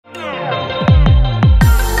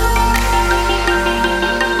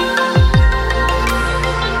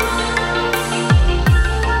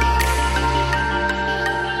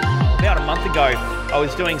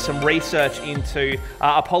was doing some research into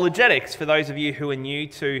apologetics. For those of you who are new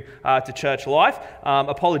to church life,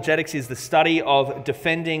 apologetics is the study of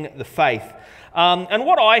defending the faith. And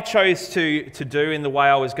what I chose to do in the way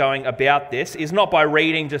I was going about this is not by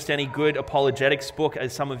reading just any good apologetics book,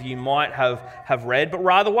 as some of you might have read, but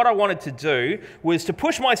rather what I wanted to do was to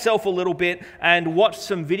push myself a little bit and watch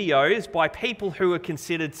some videos by people who are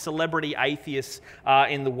considered celebrity atheists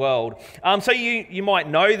in the world. So you might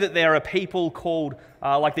know that there are people called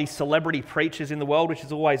like these celebrity preachers in the world, which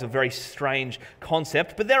is always a very strange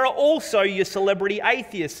concept. But there are also your celebrity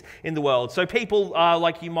atheists in the world. So people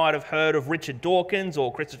like you might have heard of Richard Dawkins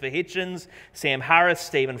or Christopher Hitchens, Sam Harris,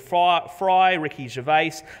 Stephen Fry, Ricky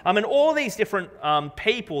Gervais. And all these different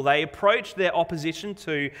people, they approach their opposition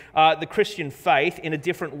to the Christian faith in a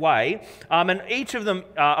different way. And each of them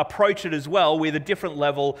approach it as well with a different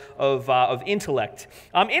level of intellect.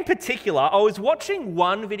 In particular, I was watching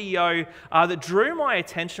one video that drew my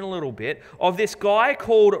attention a little bit of this guy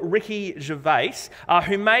called Ricky Gervais,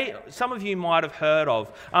 who some of you might have heard of.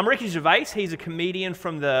 Ricky Gervais, he's a comedian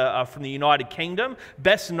from the United Kingdom,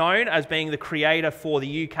 best known as being the creator for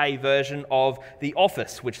the UK version of The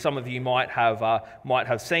Office, which some of you might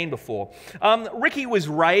have seen before. Ricky was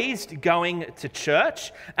raised going to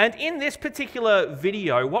church, and in this particular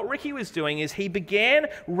video, what Ricky was doing is he began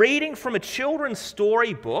reading from a children's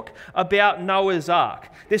storybook about Noah's Ark.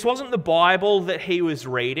 This wasn't the Bible that he was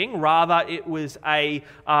reading, rather it was a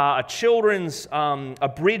children's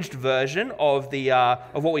abridged version of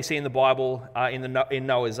what we see in the Bible in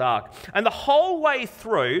Noah's Ark. And the whole way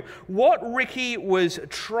through, what Ricky was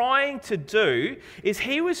trying to do is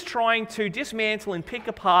he was trying to dismantle and pick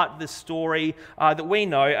apart the story that we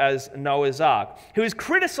know as Noah's Ark. He was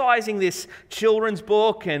criticizing this children's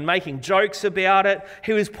book and making jokes about it.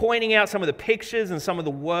 He was pointing out some of the pictures and some of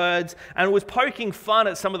the words, and was poking fun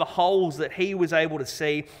at some of the holes that he was able to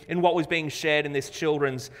see in what was being shared in this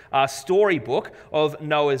children's storybook of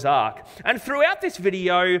Noah's Ark. And throughout this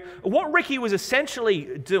video, what Ricky was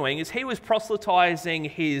essentially doing is he was proselytizing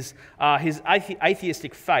his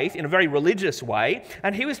atheistic faith in a very religious way,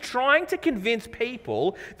 and he was trying to convince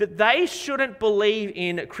people that they shouldn't believe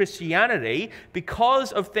in Christianity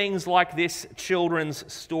because of things like this children's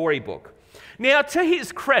storybook. Now, to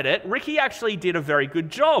his credit, Ricky actually did a very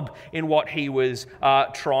good job in what he was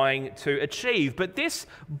trying to achieve. But this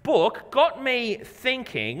book got me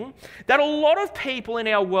thinking that a lot of people in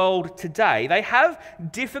our world today, they have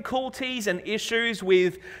difficulties and issues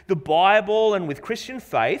with the Bible and with Christian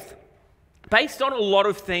faith based on a lot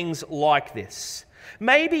of things like this.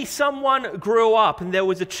 Maybe someone grew up and there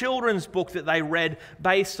was a children's book that they read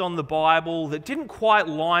based on the Bible that didn't quite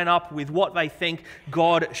line up with what they think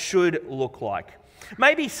God should look like.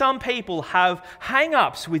 Maybe some people have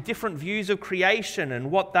hang-ups with different views of creation and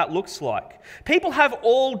what that looks like. People have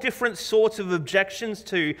all different sorts of objections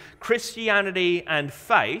to Christianity and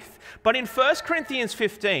faith, but in 1 Corinthians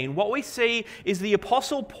 15, what we see is the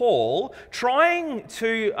Apostle Paul trying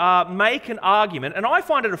to make an argument, and I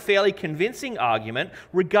find it a fairly convincing argument,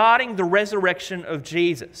 regarding the resurrection of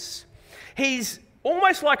Jesus. He's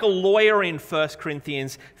almost like a lawyer in 1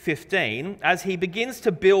 Corinthians 15 as he begins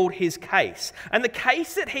to build his case. And the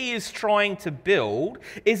case that he is trying to build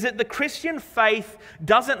is that the Christian faith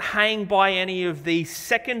doesn't hang by any of these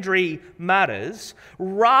secondary matters.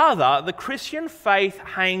 Rather, the Christian faith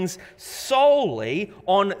hangs solely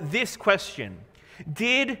on this question: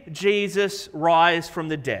 did Jesus rise from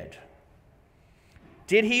the dead?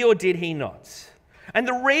 Did he or did he not? And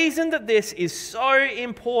the reason that this is so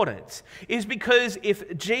important is because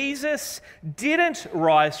if Jesus didn't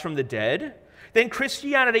rise from the dead, then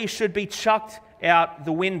Christianity should be chucked out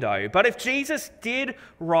the window. But if Jesus did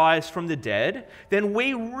rise from the dead, then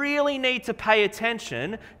we really need to pay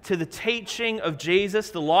attention to the teaching of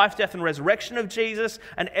Jesus, the life, death, and resurrection of Jesus,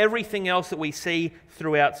 and everything else that we see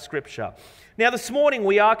throughout Scripture. Now, this morning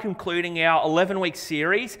we are concluding our 11-week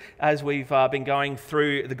series as we've been going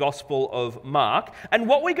through the Gospel of Mark. And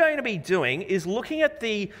what we're going to be doing is looking at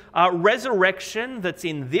the resurrection that's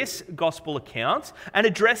in this Gospel account and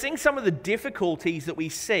addressing some of the difficulties that we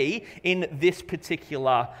see in this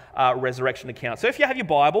particular resurrection account. So if you have your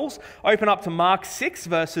Bibles, open up to Mark 6,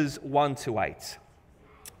 verses 1 to 8.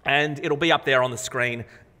 And it'll be up there on the screen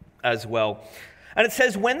as well. And it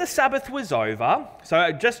says, when the Sabbath was over,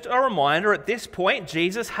 so just a reminder, at this point,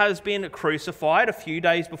 Jesus has been crucified a few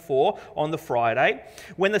days before on the Friday.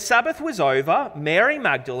 When the Sabbath was over, Mary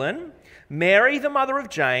Magdalene, Mary the mother of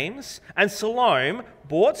James, and Salome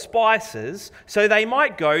bought spices so they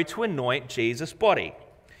might go to anoint Jesus' body.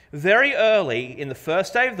 Very early in the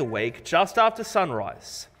first day of the week, just after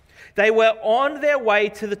sunrise, they were on their way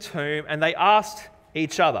to the tomb and they asked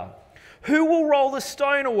each other, "Who will roll the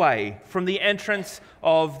stone away from the entrance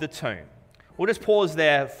of the tomb?" We'll just pause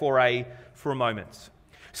there for a moment.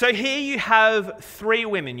 So here you have three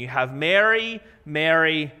women. You have Mary,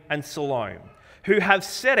 and Salome, who have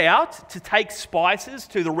set out to take spices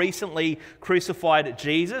to the recently crucified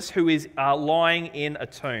Jesus, who is lying in a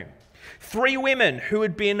tomb. Three women who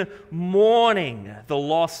had been mourning the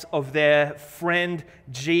loss of their friend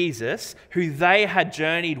Jesus, who they had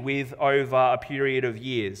journeyed with over a period of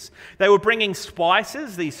years. They were bringing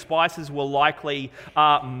spices. These spices were likely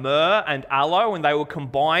myrrh and aloe, and they were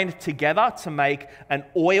combined together to make an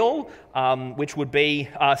oil, which would be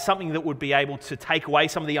something that would be able to take away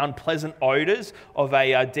some of the unpleasant odours of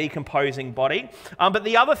a decomposing body. But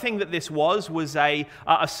the other thing that this was a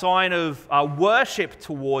sign of worship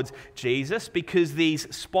towards Jesus, because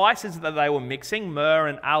these spices that they were mixing, myrrh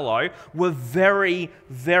and aloe, were very,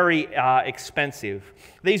 very expensive.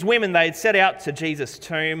 These women, they had set out to Jesus'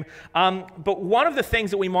 tomb, but one of the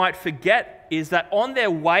things that we might forget is that on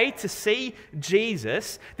their way to see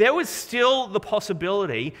Jesus, there was still the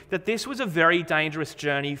possibility that this was a very dangerous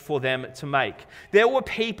journey for them to make. There were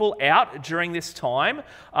people out during this time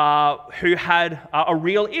who had a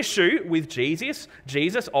real issue with Jesus.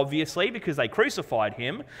 Jesus, obviously, because they crucified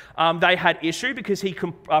him. They had issue because he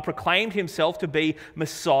proclaimed himself to be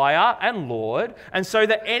Messiah and Lord. And so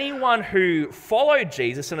that anyone who followed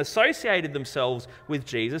Jesus and associated themselves with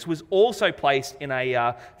Jesus was also placed in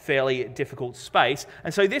a fairly difficult space.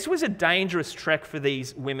 And so this was a dangerous trek for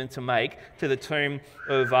these women to make to the tomb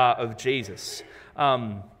of Jesus.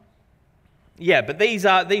 But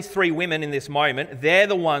these three women in this moment, they're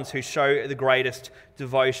the ones who show the greatest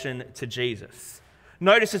devotion to Jesus.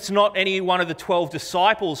 Notice it's not any one of the 12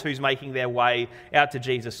 disciples who's making their way out to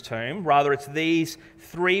Jesus' tomb. Rather, it's these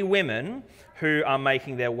three women who are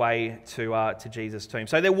making their way to Jesus' tomb.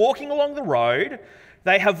 So they're walking along the road.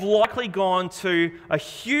 They have likely gone to a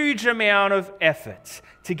huge amount of effort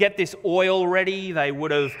to get this oil ready. They would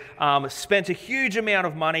have spent a huge amount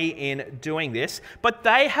of money in doing this, but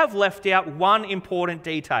they have left out one important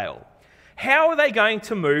detail. How are they going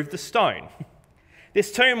to move the stone?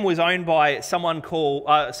 This tomb was owned by someone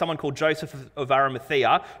called Joseph of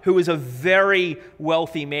Arimathea, who was a very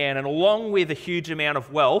wealthy man, and along with a huge amount of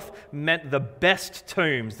wealth meant the best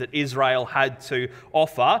tombs that Israel had to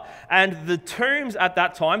offer. And the tombs at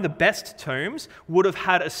that time, the best tombs, would have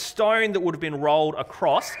had a stone that would have been rolled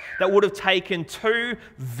across that would have taken two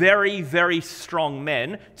very, very strong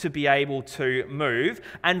men to be able to move.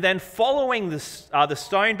 And then following the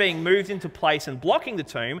stone being moved into place and blocking the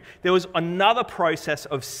tomb, there was another process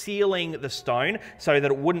of sealing the stone so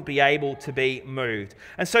that it wouldn't be able to be moved.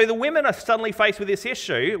 And so the women are suddenly faced with this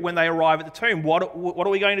issue when they arrive at the tomb. What are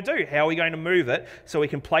we going to do? How are we going to move it so we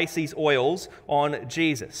can place these oils on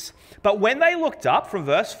Jesus? But when they looked up from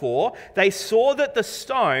verse 4, they saw that the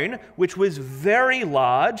stone, which was very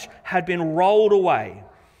large, had been rolled away.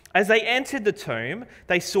 As they entered the tomb,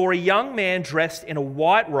 they saw a young man dressed in a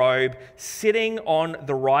white robe sitting on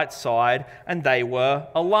the right side, and they were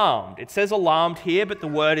alarmed. It says alarmed here, but the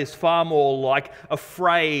word is far more like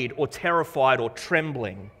afraid or terrified or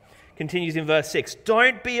trembling. Continues in verse 6.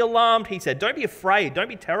 "Don't be alarmed," he said. "Don't be afraid. Don't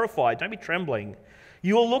be terrified. Don't be trembling.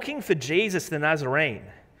 You are looking for Jesus the Nazarene,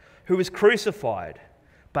 who was crucified,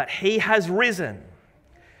 but he has risen.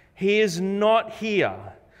 He is not here.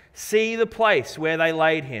 See the place where they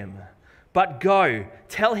laid him. But go,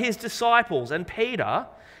 tell his disciples and Peter,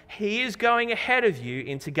 he is going ahead of you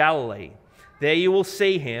into Galilee. There you will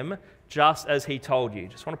see him, just as he told you."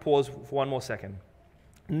 Just want to pause for one more second.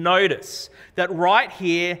 Notice that right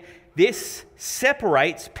here, this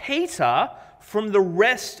separates Peter from the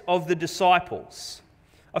rest of the disciples.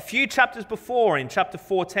 A few chapters before, in chapter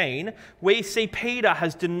 14, we see Peter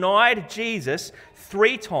has denied Jesus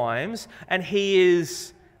 3 times, and he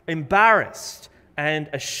is embarrassed and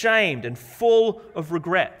ashamed and full of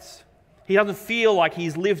regret. He doesn't feel like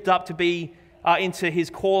he's lived up to be into his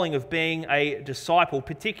calling of being a disciple,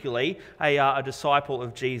 particularly a disciple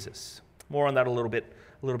of Jesus. More on that a little bit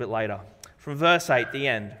later. From verse 8, the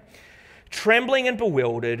end. "Trembling and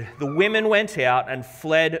bewildered, the women went out and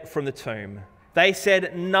fled from the tomb. They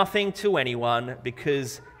said nothing to anyone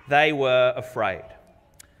because they were afraid."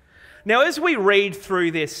 Now, as we read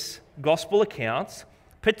through this gospel account,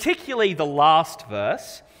 particularly the last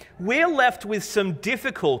verse, we're left with some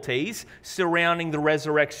difficulties surrounding the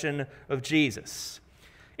resurrection of Jesus.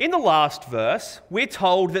 In the last verse, we're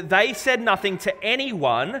told that they said nothing to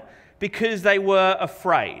anyone because they were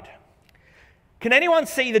afraid. Can anyone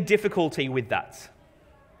see the difficulty with that?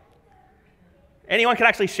 Anyone can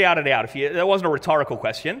actually shout it out. That wasn't a rhetorical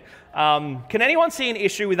question. Can anyone see an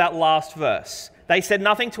issue with that last verse? They said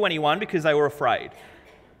nothing to anyone because they were afraid.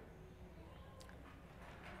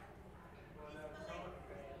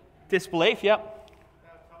 Disbelief, yep.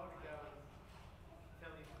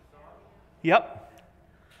 Yep.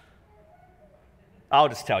 I'll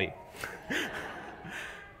just tell you.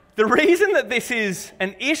 The reason that this is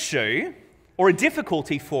an issue or a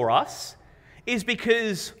difficulty for us is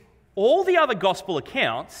because all the other gospel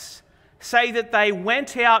accounts say that they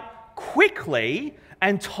went out quickly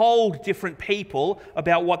and told different people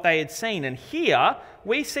about what they had seen. And here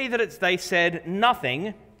we see that they said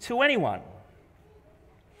nothing to anyone.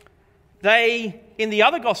 They, in the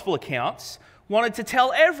other gospel accounts, wanted to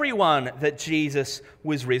tell everyone that Jesus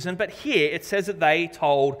was risen, but here it says that they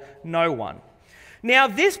told no one. Now,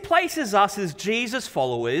 this places us as Jesus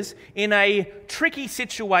followers in a tricky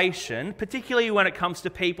situation, particularly when it comes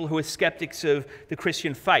to people who are skeptics of the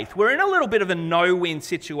Christian faith. We're in a little bit of a no-win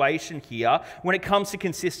situation here when it comes to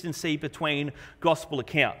consistency between gospel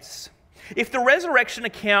accounts. If the resurrection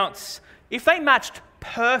accounts, if they matched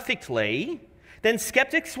perfectly, then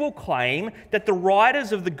skeptics will claim that the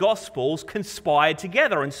writers of the Gospels conspired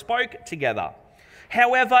together and spoke together.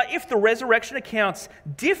 However, if the resurrection accounts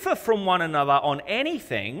differ from one another on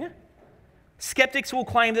anything, skeptics will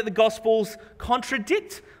claim that the Gospels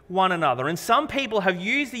contradict one another. And some people have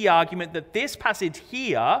used the argument that this passage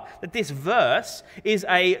here, that this verse, is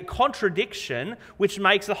a contradiction which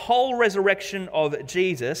makes the whole resurrection of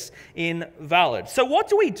Jesus invalid. So what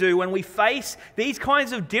do we do when we face these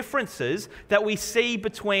kinds of differences that we see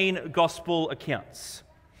between gospel accounts?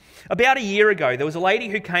 About a year ago, there was a lady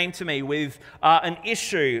who came to me with an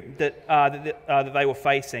issue that they were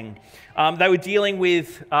facing. They were dealing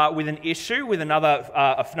with an issue with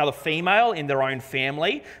another female in their own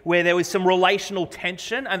family where there was some relational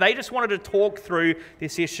tension, and they just wanted to talk through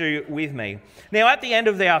this issue with me. Now, at the end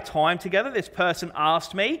of our time together, this person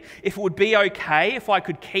asked me if it would be okay if I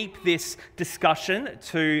could keep this discussion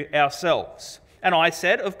to ourselves. And I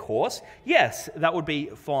said, of course, yes, that would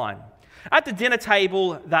be fine. At the dinner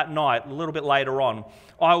table that night, a little bit later on,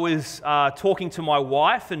 I was talking to my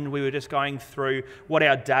wife and we were just going through what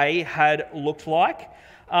our day had looked like.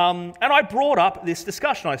 And I brought up this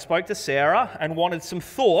discussion. I spoke to Sarah and wanted some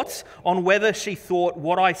thoughts on whether she thought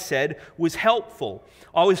what I said was helpful.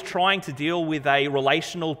 I was trying to deal with a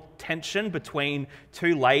relational tension between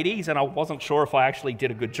two ladies, and I wasn't sure if I actually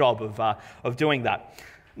did a good job of doing that.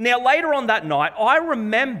 Now, later on that night, I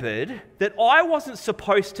remembered that I wasn't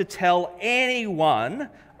supposed to tell anyone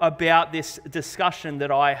about this discussion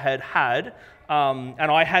that I had, and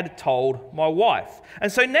I had told my wife. And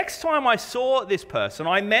so next time I saw this person,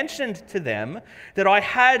 I mentioned to them that I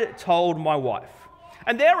had told my wife.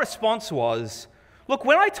 And their response was, look,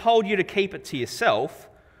 when I told you to keep it to yourself,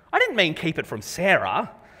 I didn't mean keep it from Sarah.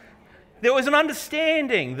 There was an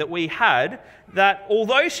understanding that we had that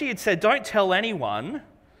although she had said, don't tell anyone,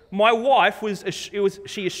 my wife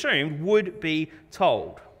she assumed would be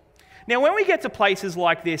told. Now, when we get to places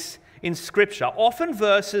like this in Scripture, often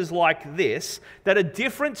verses like this that are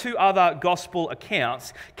different to other gospel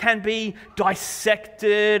accounts can be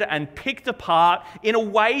dissected and picked apart in a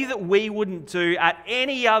way that we wouldn't do at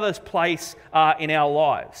any other place in our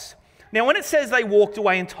lives. Now, when it says they walked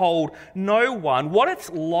away and told no one, what it's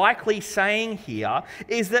likely saying here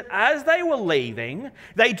is that as they were leaving,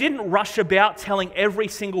 they didn't rush about telling every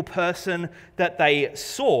single person that they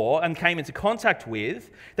saw and came into contact with.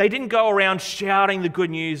 They didn't go around shouting the good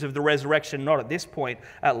news of the resurrection, not at this point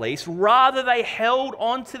at least. Rather, they held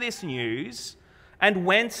on to this news and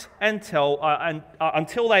went until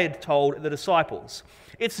they had told the disciples.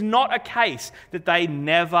 It's not a case that they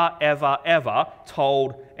never, ever, ever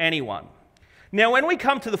told anyone. Now, when we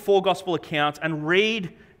come to the four gospel accounts and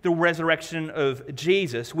read the resurrection of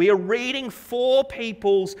Jesus, we are reading for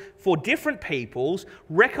different people's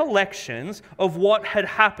recollections of what had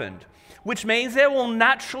happened, which means there will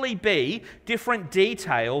naturally be different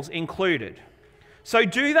details included. So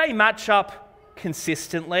do they match up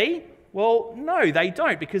consistently? Well, no, they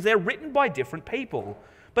don't, because they're written by different people.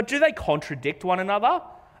 But do they contradict one another?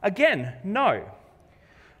 Again, no.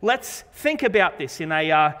 Let's think about this in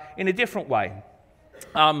a different way.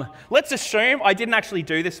 Let's assume, I didn't actually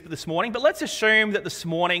do this morning, but let's assume that this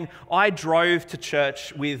morning I drove to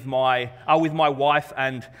church with my wife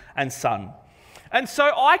and son. And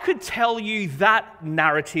so I could tell you that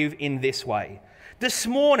narrative in this way. This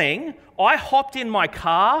morning, I hopped in my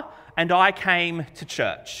car and I came to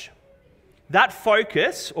church. That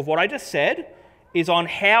focus of what I just said is on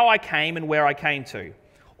how I came and where I came to.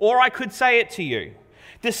 Or I could say it to you.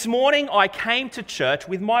 This morning I came to church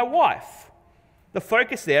with my wife. The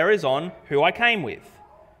focus there is on who I came with.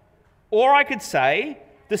 Or I could say,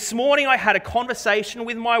 This morning I had a conversation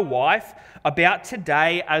with my wife about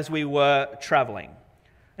today as we were travelling.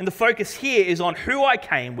 And the focus here is on who I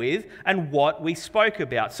came with and what we spoke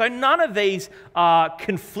about. So none of these are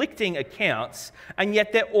conflicting accounts, and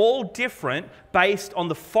yet they're all different based on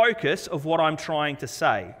the focus of what I'm trying to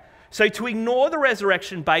say. So to ignore the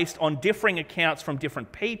resurrection based on differing accounts from different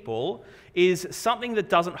people is something that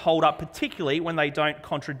doesn't hold up, particularly when they don't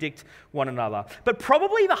contradict one another. But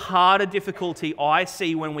probably the harder difficulty I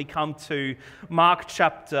see when we come to Mark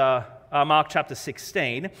chapter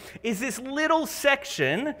 16 is this little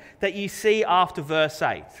section that you see after verse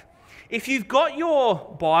 8. If you've got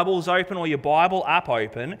your Bibles open or your Bible app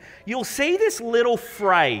open, you'll see this little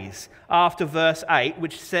phrase after verse 8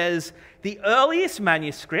 which says, "The earliest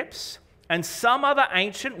manuscripts and some other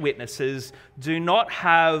ancient witnesses do not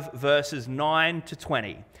have verses 9 to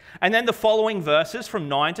 20. And then the following verses from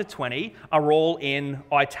 9 to 20 are all in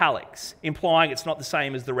italics, implying it's not the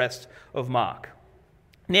same as the rest of Mark.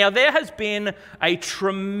 Now, there has been a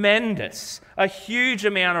huge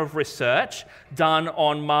amount of research done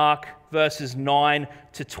on Mark verses 9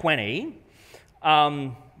 to 20.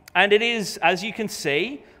 And it is, as you can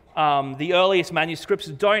see, the earliest manuscripts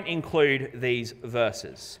don't include these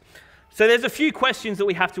verses. So there's a few questions that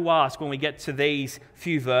we have to ask when we get to these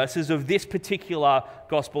few verses of this particular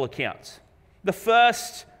gospel account. The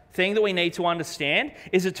first thing that we need to understand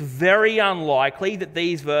is it's very unlikely that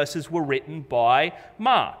these verses were written by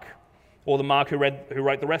Mark, or the Mark who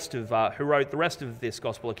wrote the rest of this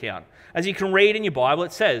gospel account. As you can read in your Bible,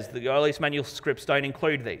 it says the earliest manuscripts don't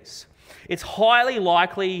include these. It's highly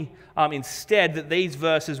likely instead that these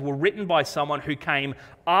verses were written by someone who came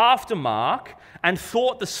after Mark and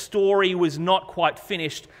thought the story was not quite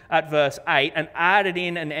finished at verse 8 and added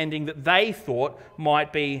in an ending that they thought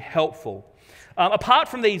might be helpful. Apart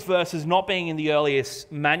from these verses not being in the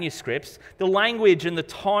earliest manuscripts, the language and the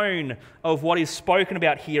tone of what is spoken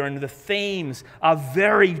about here and the themes are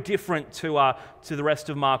very different to the rest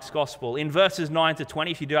of Mark's gospel. In verses 9 to 20,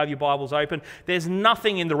 if you do have your Bibles open, there's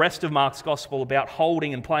nothing in the rest of Mark's gospel about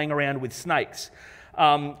holding and playing around with snakes.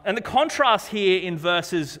 And the contrast here in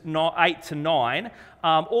verses 8 to 9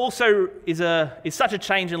 also is such a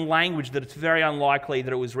change in language that it's very unlikely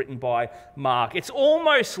that it was written by Mark. It's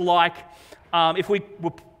almost like, if we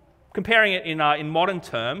were comparing it in modern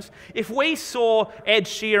terms, if we saw Ed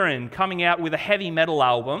Sheeran coming out with a heavy metal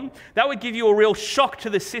album, that would give you a real shock to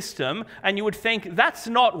the system, and you would think, that's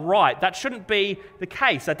not right, that shouldn't be the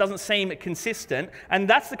case, that doesn't seem consistent, and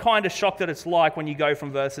that's the kind of shock that it's like when you go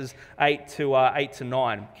from verses 8 to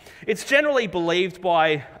 9. It's generally believed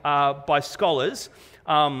by scholars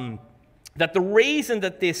that the reason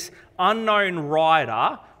that this unknown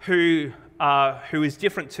writer who is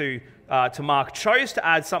different to Mark chose to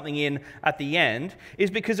add something in at the end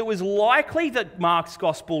is because it was likely that Mark's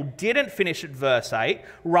gospel didn't finish at verse 8,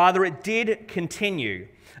 rather it did continue.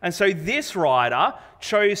 And so this writer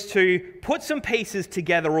chose to put some pieces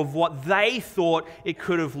together of what they thought it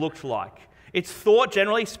could have looked like. It's thought,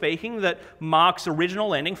 generally speaking, that Mark's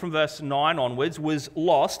original ending from verse 9 onwards was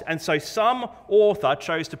lost, and so some author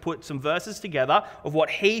chose to put some verses together of what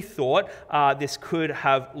he thought this could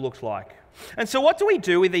have looked like. And so what do we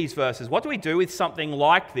do with these verses? What do we do with something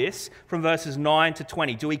like this from verses 9 to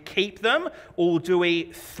 20? Do we keep them or do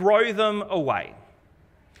we throw them away?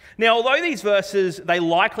 Now, although these verses, they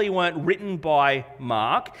likely weren't written by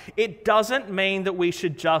Mark, it doesn't mean that we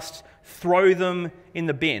should just throw them in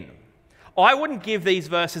the bin. I wouldn't give these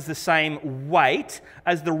verses the same weight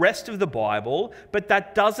as the rest of the Bible, but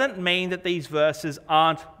that doesn't mean that these verses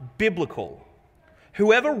aren't biblical.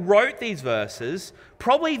 Whoever wrote these verses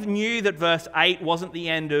probably knew that verse 8 wasn't the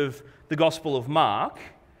end of the Gospel of Mark.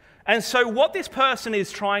 And so what this person is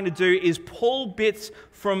trying to do is pull bits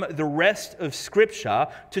from the rest of Scripture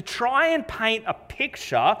to try and paint a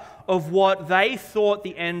picture of what they thought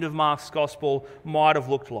the end of Mark's Gospel might have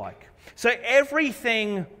looked like. So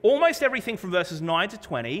almost everything from verses 9 to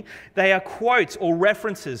 20, they are quotes or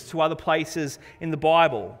references to other places in the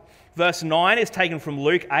Bible. Verse 9 is taken from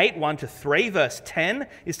Luke 8, 1 to 3. Verse 10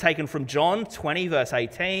 is taken from John 20, verse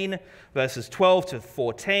 18. Verses 12 to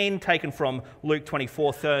 14, taken from Luke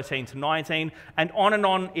 24, 13 to 19. And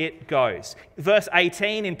on it goes. Verse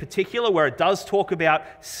 18 in particular, where it does talk about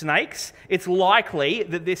snakes, it's likely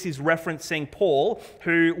that this is referencing Paul,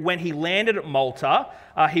 who, when he landed at Malta,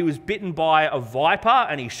 he was bitten by a viper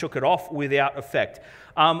and he shook it off without effect.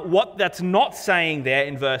 What that's not saying there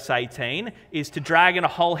in verse 18 is to drag in a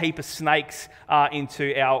whole heap of snakes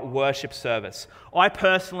into our worship service. I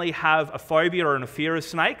personally have a phobia or a fear of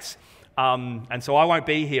snakes. And so I won't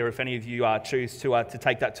be here if any of you choose to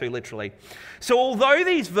take that too literally. So although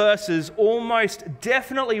these verses almost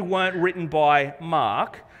definitely weren't written by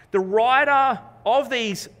Mark, the writer of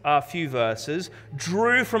these few verses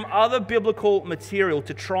drew from other biblical material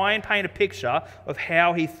to try and paint a picture of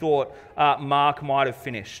how he thought Mark might have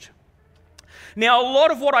finished. Now, a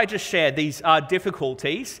lot of what I just shared, these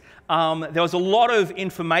difficulties, there was a lot of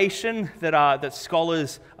information that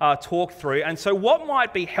scholars talk through. And so what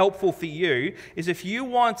might be helpful for you is if you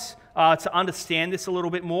want to understand this a little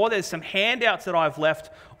bit more, there's some handouts that I've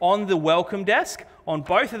left on the welcome desk on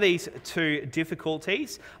both of these two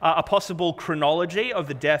difficulties. A possible chronology of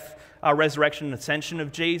the death, resurrection and ascension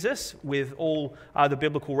of Jesus with all the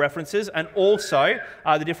biblical references, and also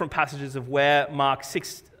the different passages of where Mark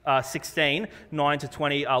 16, 9 to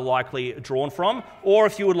 20 are likely drawn from. Or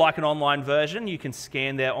if you would like an online version, you can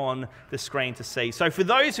scan there on the screen to see. So for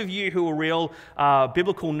those of you who are real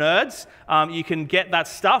biblical nerds, you can get that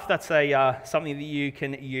stuff. That's something that you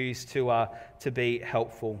can use to be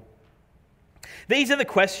helpful. These are the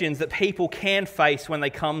questions that people can face when they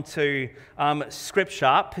come to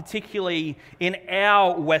Scripture, particularly in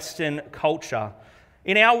our Western culture.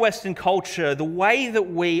 In our Western culture, the way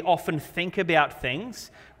that we often think about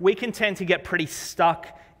things, we can tend to get pretty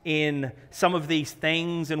stuck in some of these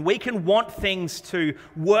things, and we can want things to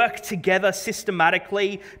work together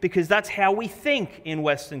systematically because that's how we think in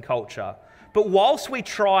Western culture. But whilst we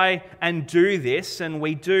try and do this, and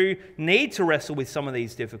we do need to wrestle with some of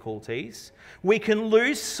these difficulties, we can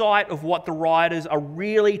lose sight of what the writers are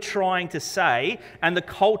really trying to say and the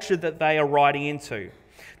culture that they are writing into.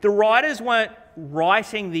 The writers weren't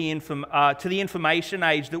writing to the information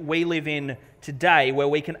age that we live in today, where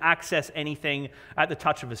we can access anything at the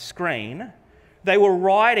touch of a screen. They were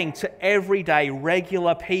writing to everyday,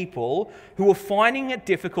 regular people who were finding it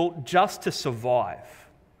difficult just to survive.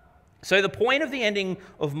 So the point of the ending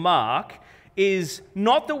of Mark is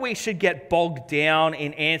not that we should get bogged down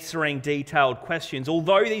in answering detailed questions,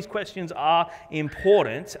 although these questions are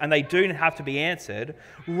important and they do have to be answered.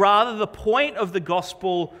 Rather, the point of the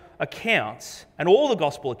gospel accounts, and all the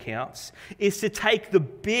gospel accounts, is to take the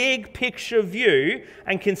big picture view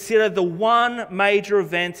and consider the one major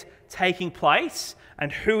event taking place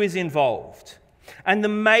and who is involved. And the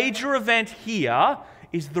major event here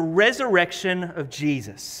is the resurrection of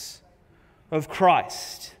Jesus, of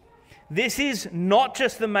Christ. This is not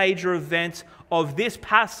just the major event of this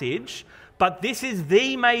passage, but this is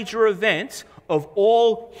the major event of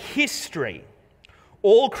all history.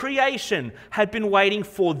 All creation had been waiting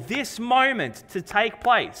for this moment to take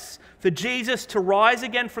place, for Jesus to rise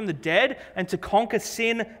again from the dead and to conquer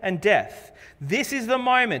sin and death. This is the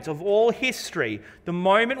moment of all history, the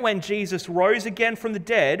moment when Jesus rose again from the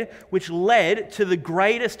dead, which led to the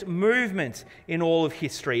greatest movement in all of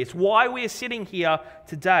history. It's why we are sitting here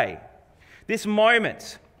today. This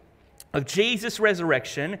moment of Jesus'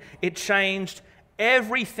 resurrection, it changed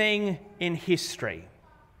everything in history.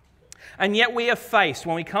 And yet we are faced,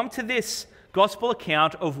 when we come to this gospel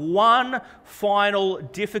account, of one final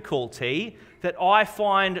difficulty that I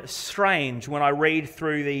find strange when I read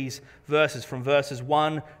through these verses, from verses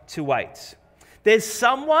 1 to 8. There's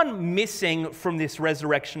someone missing from this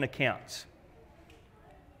resurrection account.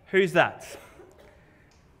 Who's that?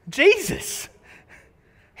 Jesus.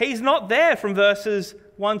 He's not there from verses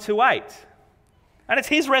 1 to 8. And it's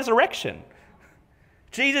his resurrection.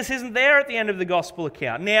 Jesus isn't there at the end of the gospel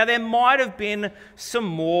account. Now, there might have been some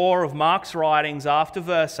more of Mark's writings after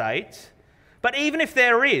verse 8, but even if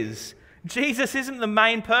there is, Jesus isn't the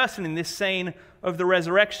main person in this scene of the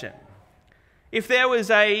resurrection. If there was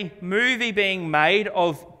a movie being made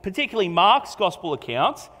of particularly Mark's gospel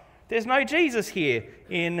account, there's no Jesus here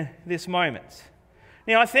in this moment.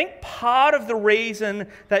 Now, I think part of the reason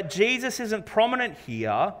that Jesus isn't prominent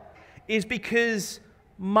here is because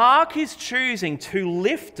Mark is choosing to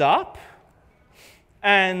lift up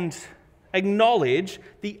and acknowledge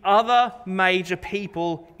the other major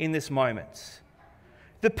people in this moment.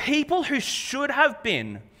 The people who should have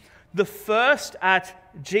been the first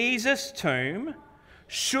at Jesus' tomb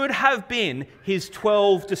should have been his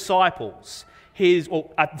 12 disciples,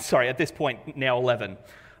 at this point now 11,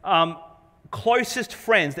 closest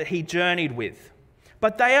friends that he journeyed with.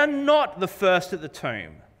 But they are not the first at the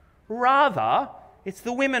tomb. Rather, it's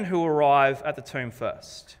the women who arrive at the tomb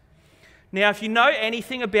first. Now, if you know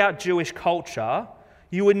anything about Jewish culture,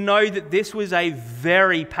 you would know that this was a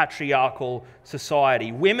very patriarchal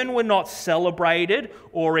society. Women were not celebrated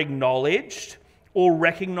or acknowledged or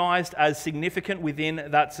recognized as significant within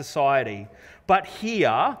that society. But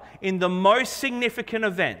here, in the most significant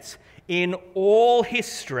event, in all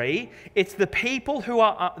history, it's the people who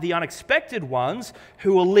are the unexpected ones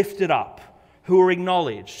who are lifted up, who are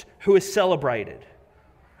acknowledged, who are celebrated.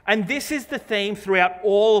 And this is the theme throughout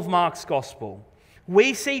all of Mark's gospel.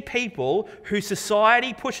 We see people who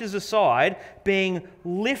society pushes aside being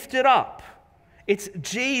lifted up. It's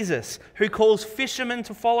Jesus who calls fishermen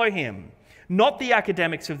to follow him, not the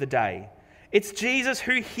academics of the day. It's Jesus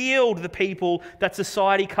who healed the people that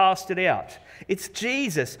society casted out. It's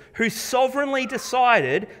Jesus who sovereignly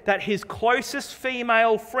decided that his closest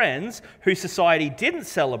female friends, who society didn't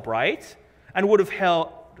celebrate and would have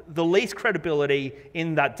held the least credibility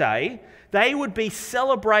in that day, they would be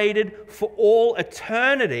celebrated for all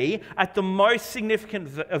eternity at the most significant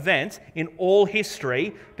event in all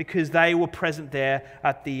history because they were present there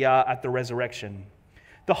at the resurrection.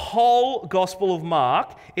 The whole Gospel of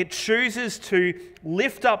Mark, it chooses to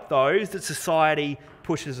lift up those that society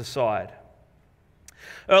pushes aside.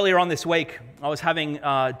 Earlier on this week, I was having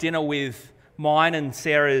dinner with mine and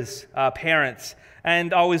Sarah's parents,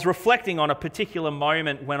 and I was reflecting on a particular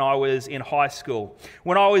moment when I was in high school.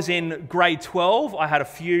 When I was in grade 12, I had a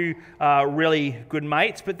few really good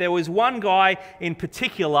mates, but there was one guy in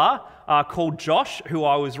particular called Josh, who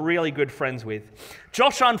I was really good friends with.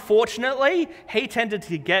 Josh, unfortunately, he tended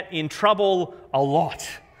to get in trouble a lot,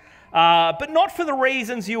 but not for the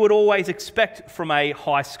reasons you would always expect from a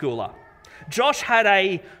high schooler. Josh had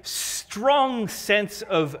a strong sense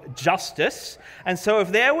of justice, and so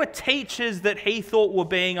if there were teachers that he thought were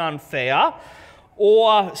being unfair,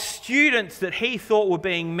 or students that he thought were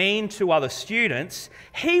being mean to other students,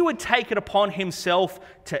 he would take it upon himself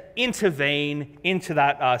to intervene into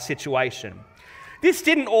that situation. This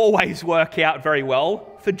didn't always work out very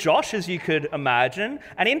well for Josh, as you could imagine,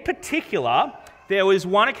 and in particular, there was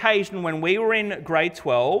one occasion when we were in grade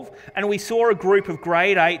 12 and we saw a group of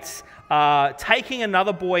grade 8s taking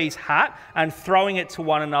another boy's hat and throwing it to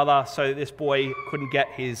one another so that this boy couldn't get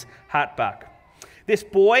his hat back. This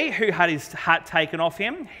boy who had his hat taken off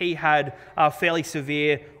him, he had fairly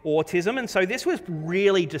severe autism, and so this was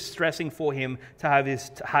really distressing for him to have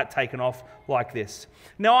his hat taken off like this.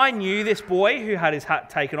 Now, I knew this boy who had his hat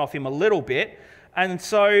taken off him a little bit, and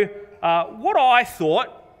so what I thought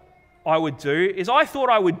I would do is I thought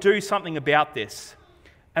I would do something about this.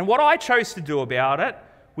 And what I chose to do about it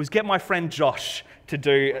was get my friend Josh to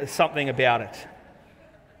do something about it.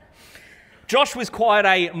 Josh was quite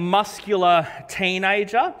a muscular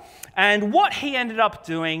teenager, and what he ended up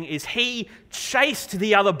doing is he chased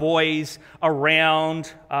the other boys around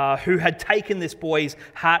who had taken this boy's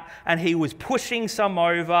hat, and he was pushing some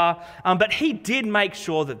over, but he did make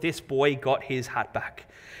sure that this boy got his hat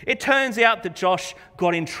back. It turns out that Josh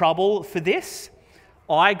got in trouble for this.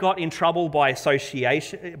 I got in trouble by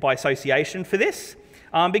association for this.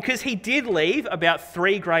 Because he did leave about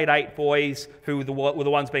 3 grade 8 boys, who were the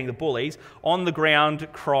ones being the bullies, on the ground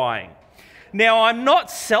crying. Now, I'm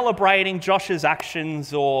not celebrating Josh's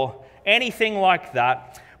actions or anything like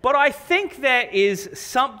that, but I think there is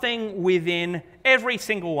something within every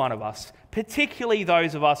single one of us, particularly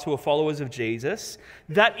those of us who are followers of Jesus,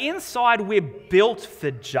 that inside we're built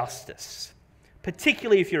for justice,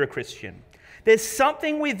 particularly if you're a Christian. There's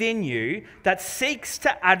something within you that seeks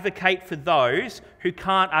to advocate for those who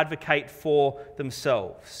can't advocate for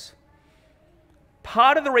themselves.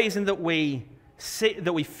 Part of the reason that we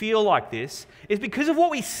feel like this is because of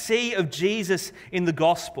what we see of Jesus in the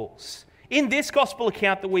Gospels. In this Gospel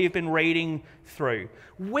account that we have been reading through,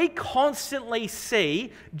 we constantly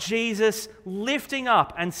see Jesus lifting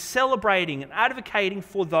up and celebrating and advocating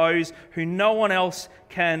for those who no one else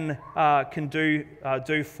can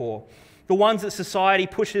do for. The ones that society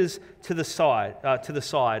pushes to the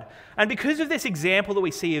side. And because of this example that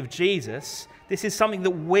we see of Jesus, this is something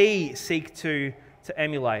that we seek to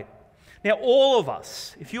emulate. Now, all of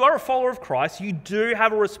us, if you are a follower of Christ, you do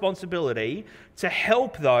have a responsibility to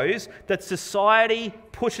help those that society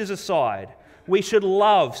pushes aside. We should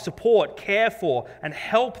love, support, care for, and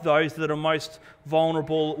help those that are most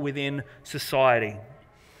vulnerable within society.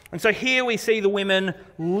 And so here we see the women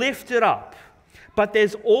lifted up. But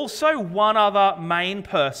there's also one other main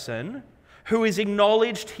person who is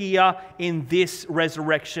acknowledged here in this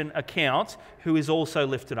resurrection account who is also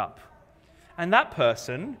lifted up. And that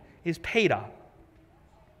person is Peter.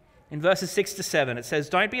 In verses 6 to 7, it says,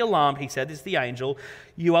 "Don't be alarmed," he said, this is the angel,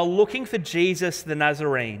 "you are looking for Jesus the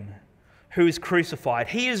Nazarene, who is crucified.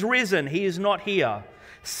 He is risen, he is not here.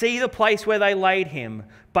 See the place where they laid him,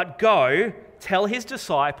 but go, tell his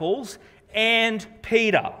disciples and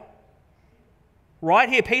Peter." Right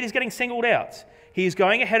here, Peter's getting singled out. He is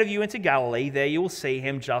going ahead of you into Galilee. There you will see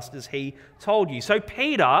him just as he told you. So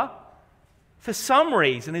Peter for some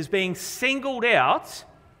reason, is being singled out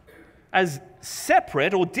as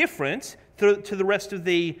separate or different to the rest of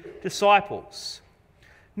the disciples.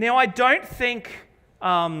 Now, I don't think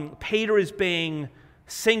Peter is being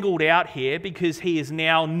singled out here because he is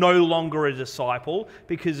now no longer a disciple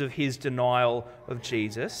because of his denial of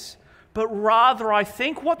Jesus. But rather, I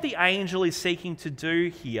think what the angel is seeking to do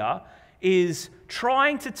here is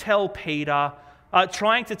trying to tell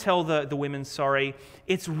the women,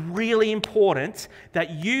 it's really important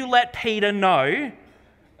that you let Peter know,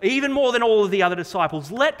 even more than all of the other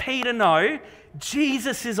disciples, let Peter know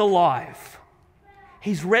Jesus is alive.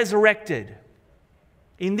 He's resurrected.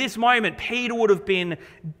 In this moment, Peter would have been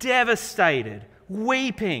devastated,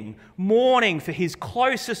 weeping, mourning for his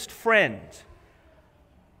closest friend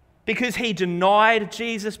because he denied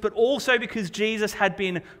Jesus, but also because Jesus had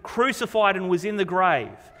been crucified and was in the grave.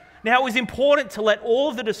 Now, it was important to let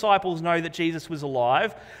all of the disciples know that Jesus was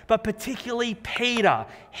alive, but particularly Peter.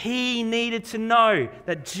 He needed to know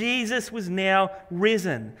that Jesus was now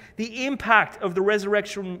risen. The impact of the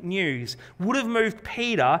resurrection news would have moved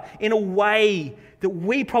Peter in a way that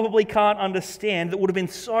we probably can't understand, that would have been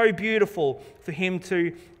so beautiful for him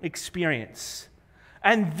to experience.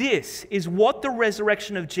 And this is what the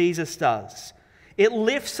resurrection of Jesus does. It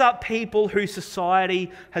lifts up people who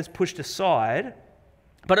society has pushed aside,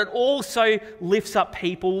 but it also lifts up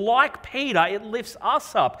people like Peter. It lifts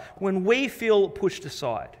us up when we feel pushed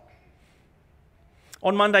aside.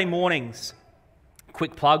 On Monday mornings,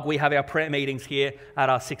 quick plug, we have our prayer meetings here at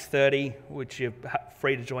our 6:30, which you're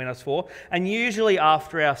free to join us for. And usually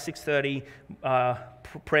after our 6:30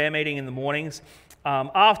 prayer meeting in the mornings,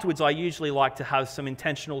 afterwards I usually like to have some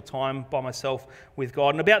intentional time by myself with God.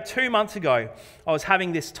 And about 2 months ago, I was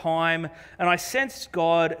having this time and I sensed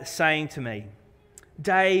God saying to me,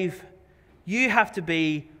 Dave, you have to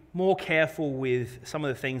be more careful with some of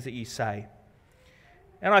the things that you say.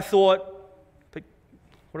 And I thought,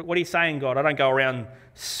 but what are you saying, God? I don't go around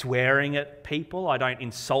swearing at people. I don't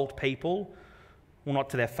insult people. Well, not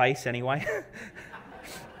to their face anyway.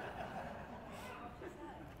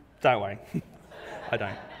 Don't worry. I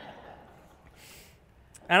don't.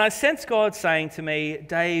 And I sense God saying to me,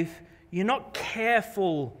 Dave, you're not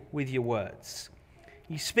careful with your words.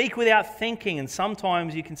 You speak without thinking, and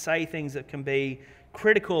sometimes you can say things that can be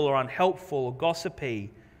critical or unhelpful or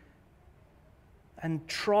gossipy. And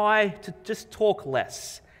try to just talk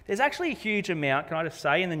less. There's actually a huge amount, can I just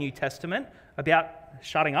say, in the New Testament about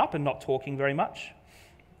shutting up and not talking very much.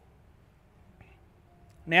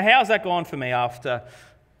 Now, how's that gone for me after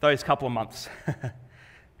those couple of months?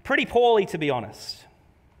 Pretty poorly, to be honest.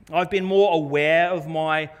 I've been more aware of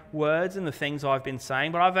my words and the things I've been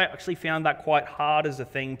saying, but I've actually found that quite hard as a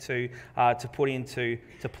thing to put into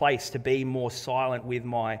place, to be more silent with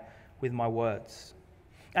my words.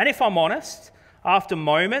 And if I'm honest, after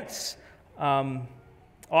moments,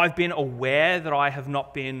 I've been aware that I have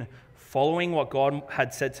not been following what God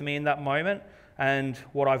had said to me in that moment and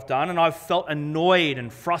what I've done, and I've felt annoyed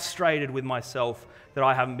and frustrated with myself that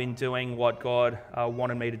I haven't been doing what God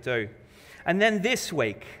wanted me to do. And then this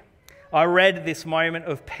week, I read this moment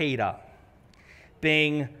of Peter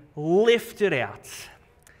being lifted out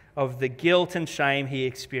of the guilt and shame he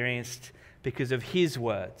experienced because of his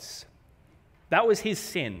words. That was his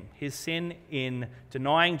sin. His sin in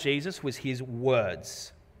denying Jesus was his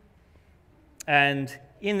words. And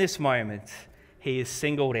in this moment, he is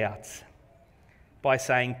singled out by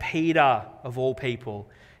saying, Peter, of all people,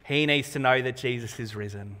 he needs to know that Jesus is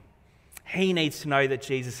risen. He needs to know that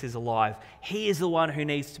Jesus is alive. He is the one who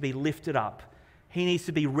needs to be lifted up. He needs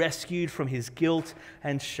to be rescued from his guilt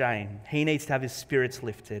and shame. He needs to have his spirits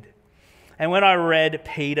lifted. And when I read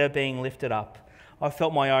Peter being lifted up, I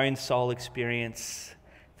felt my own soul experience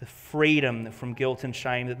the freedom from guilt and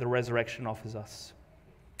shame that the resurrection offers us.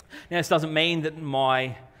 Now, this doesn't mean that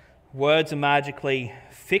my words are magically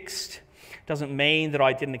fixed. It doesn't mean that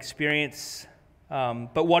I didn't experience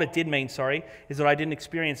but what it did mean, is that I didn't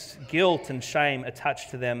experience guilt and shame attached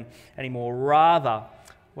to them anymore. Rather,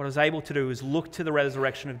 what I was able to do was look to the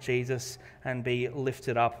resurrection of Jesus and be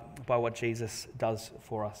lifted up by what Jesus does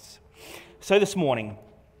for us. So this morning,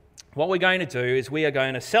 what we're going to do is we are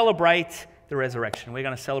going to celebrate the resurrection. We're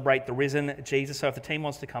going to celebrate the risen Jesus. So if the team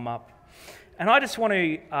wants to come up. And I just want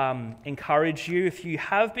to encourage you, if you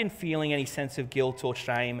have been feeling any sense of guilt or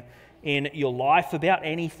shame in your life about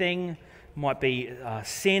anything, might be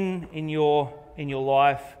sin in your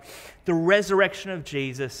life, the resurrection of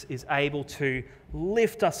Jesus is able to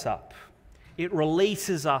lift us up. It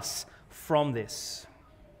releases us from this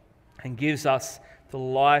and gives us the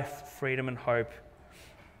life, freedom and hope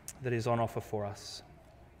that is on offer for us.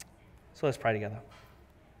 So let's pray together.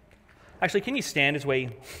 Actually, can you stand as we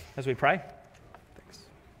pray? Thanks.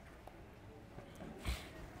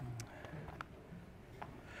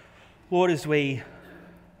 Lord, as we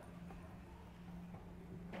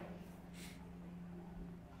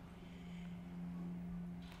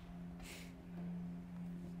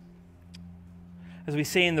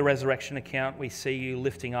see in the resurrection account, we see you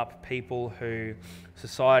lifting up people who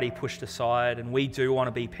society pushed aside, and we do want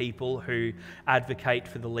to be people who advocate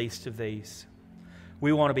for the least of these.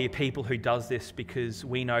 We want to be a people who does this because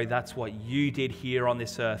we know that's what you did here on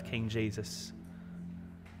this earth, King Jesus.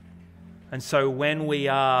 And so when we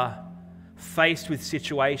are faced with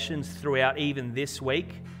situations throughout even this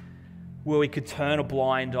week where we could turn a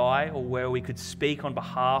blind eye or where we could speak on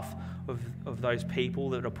behalf of those people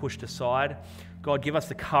that are pushed aside, God, give us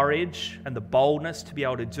the courage and the boldness to be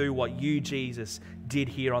able to do what you, Jesus, did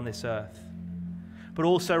here on this earth. But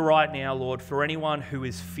also right now, Lord, for anyone who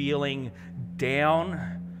is feeling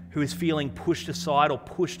down, who is feeling pushed aside or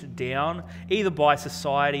pushed down, either by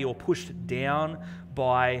society or pushed down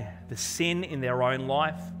by the sin in their own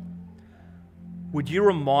life, would you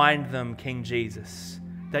remind them, King Jesus,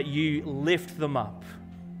 that you lift them up.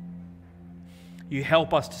 You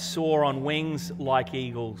help us to soar on wings like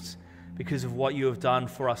eagles because of what you have done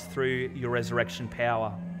for us through your resurrection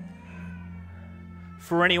power.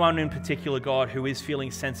 For anyone in particular, God, who is feeling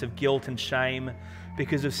a sense of guilt and shame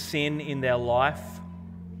because of sin in their life,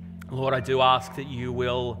 Lord, I do ask that you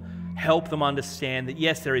will help them understand that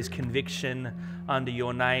yes, there is conviction under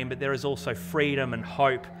your name, but there is also freedom and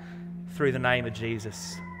hope through the name of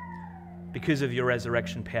Jesus because of your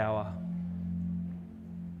resurrection power.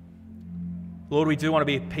 Lord, we do want to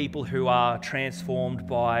be people who are transformed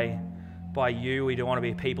by you. We do want to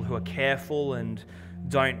be people who are careful and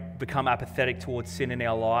don't become apathetic towards sin in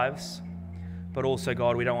our lives. But also,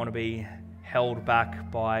 God, we don't want to be held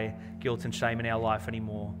back by guilt and shame in our life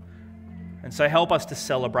anymore. And so help us to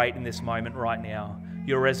celebrate in this moment right now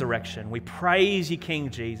your resurrection. We praise you, King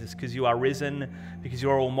Jesus, because you are risen, because you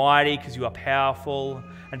are almighty, because you are powerful,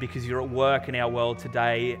 and because you're at work in our world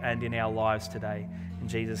today and in our lives today. In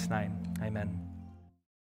Jesus' name, amen.